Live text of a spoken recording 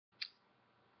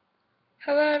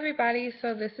Hello everybody,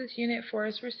 so this is Unit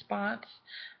 4's response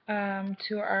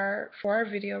for our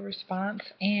video response,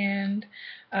 and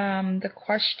the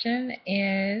question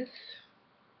is,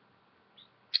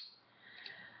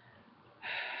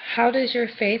 how does your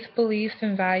faith, beliefs,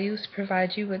 and values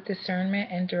provide you with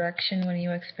discernment and direction when you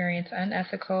experience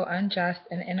unethical, unjust,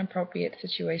 and inappropriate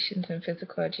situations in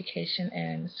physical education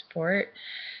and sport?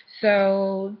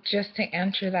 So just to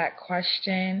answer that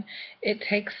question, it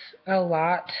takes a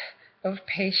lot of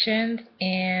patience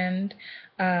and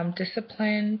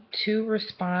discipline to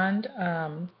respond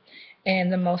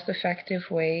in the most effective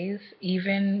ways,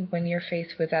 even when you're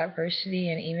faced with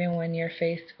adversity and even when you're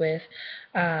faced with,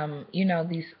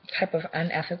 these type of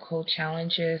unethical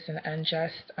challenges and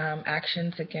unjust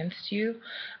actions against you.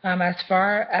 As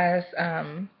far as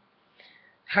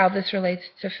how this relates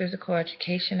to physical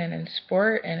education and in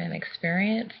sport and an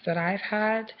experience that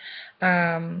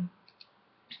um,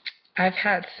 I've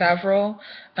had several,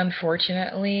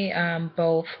 unfortunately,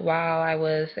 both while I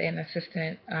was an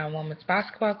assistant women's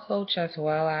basketball coach as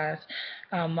well as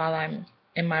while I'm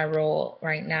in my role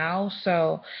right now.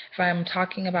 So if I'm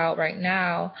talking about right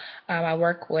now, I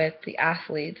work with the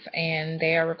athletes and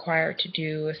they are required to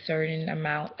do a certain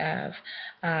amount of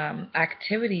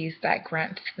activities that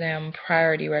grants them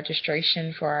priority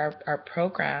registration for our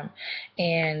program.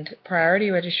 And priority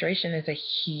registration is a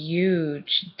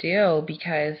huge deal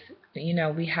because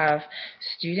we have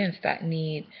students that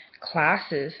need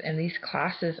classes, and these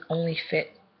classes only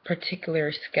fit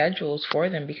particular schedules for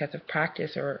them because of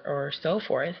practice or so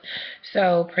forth.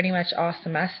 So pretty much all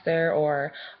semester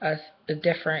or a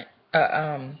different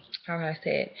how can I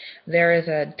say it? There is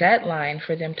a deadline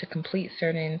for them to complete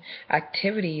certain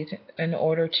activities in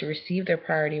order to receive their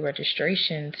priority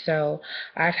registration. So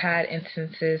I've had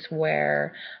instances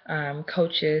where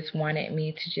coaches wanted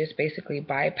me to just basically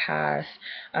bypass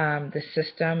the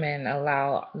system and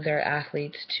allow their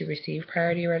athletes to receive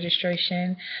priority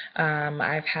registration.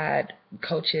 I've had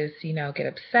coaches, get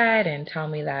upset and tell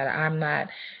me that I'm not,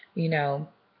 you know,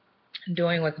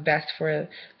 doing what's best for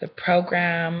the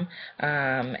program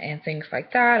and things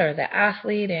like that, or the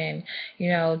athlete, and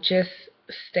just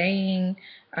staying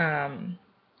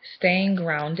staying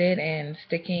grounded and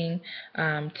sticking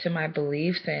to my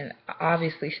beliefs, and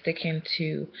obviously sticking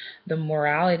to the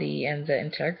morality and the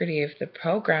integrity of the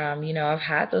program. I've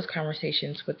had those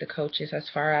conversations with the coaches as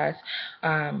far as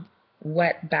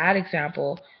what bad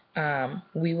example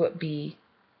we would be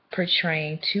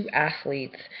portraying to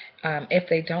athletes if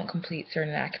they don't complete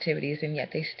certain activities and yet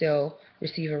they still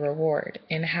receive a reward,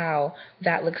 and how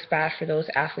that looks bad for those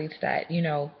athletes that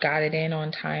got it in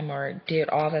on time or did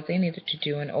all that they needed to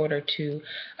do in order to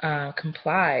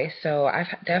comply. So I've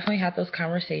definitely had those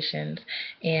conversations,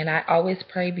 and I always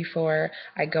pray before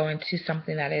I go into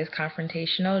something that is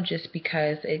confrontational, just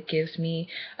because it gives me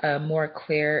a more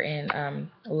clear and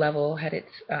level-headed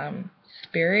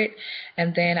spirit.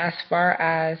 And then as far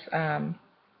as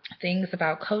things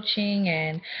about coaching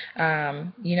and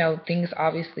things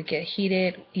obviously get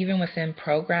heated even within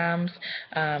programs,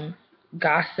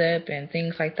 gossip and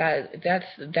things like that.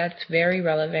 That's very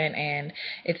relevant, and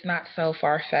it's not so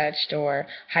far-fetched or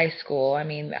high school. I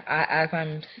mean, as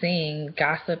I'm seeing,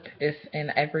 gossip is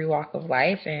in every walk of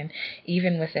life, and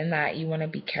even within that, you want to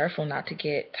be careful not to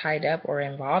get tied up or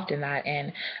involved in that.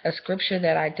 And a scripture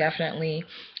that I definitely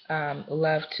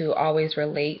love to always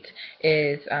relate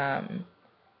is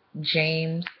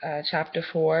James chapter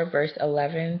 4, verse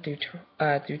 11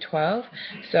 through 12.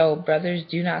 So, brothers,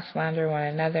 do not slander one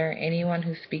another. Anyone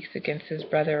who speaks against his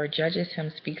brother or judges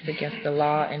him speaks against the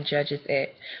law and judges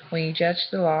it. When you judge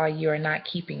the law, you are not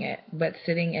keeping it, but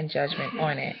sitting in judgment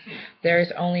on it. There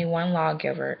is only one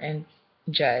lawgiver and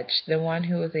judge, the one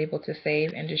who is able to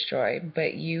save and destroy.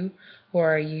 But who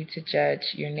are you to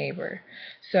judge your neighbor?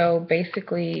 So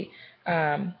basically,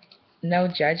 no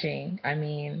judging. I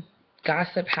mean,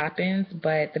 gossip happens,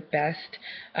 but the best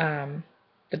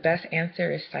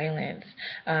answer is silence,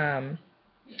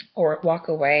 or walk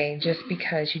away, just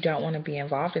because you don't want to be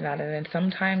involved in that. And then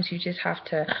sometimes you just have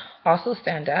to also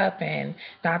stand up and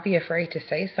not be afraid to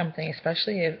say something,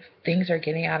 especially if things are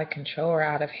getting out of control or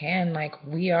out of hand. Like,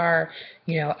 we are,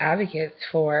 advocates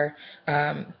for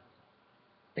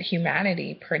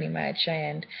humanity, pretty much.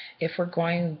 And if we're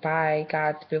going by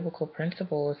God's biblical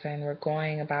principles and we're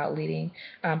going about leading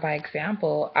by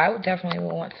example, I would definitely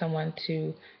want someone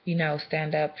to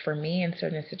stand up for me in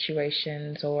certain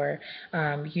situations, or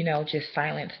just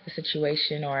silence the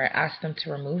situation or ask them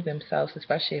to remove themselves,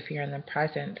 especially if you're in the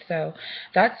presence. So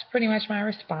that's pretty much my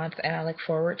response, and I look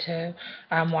forward to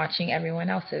watching everyone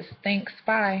else's. Thanks.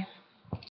 Bye.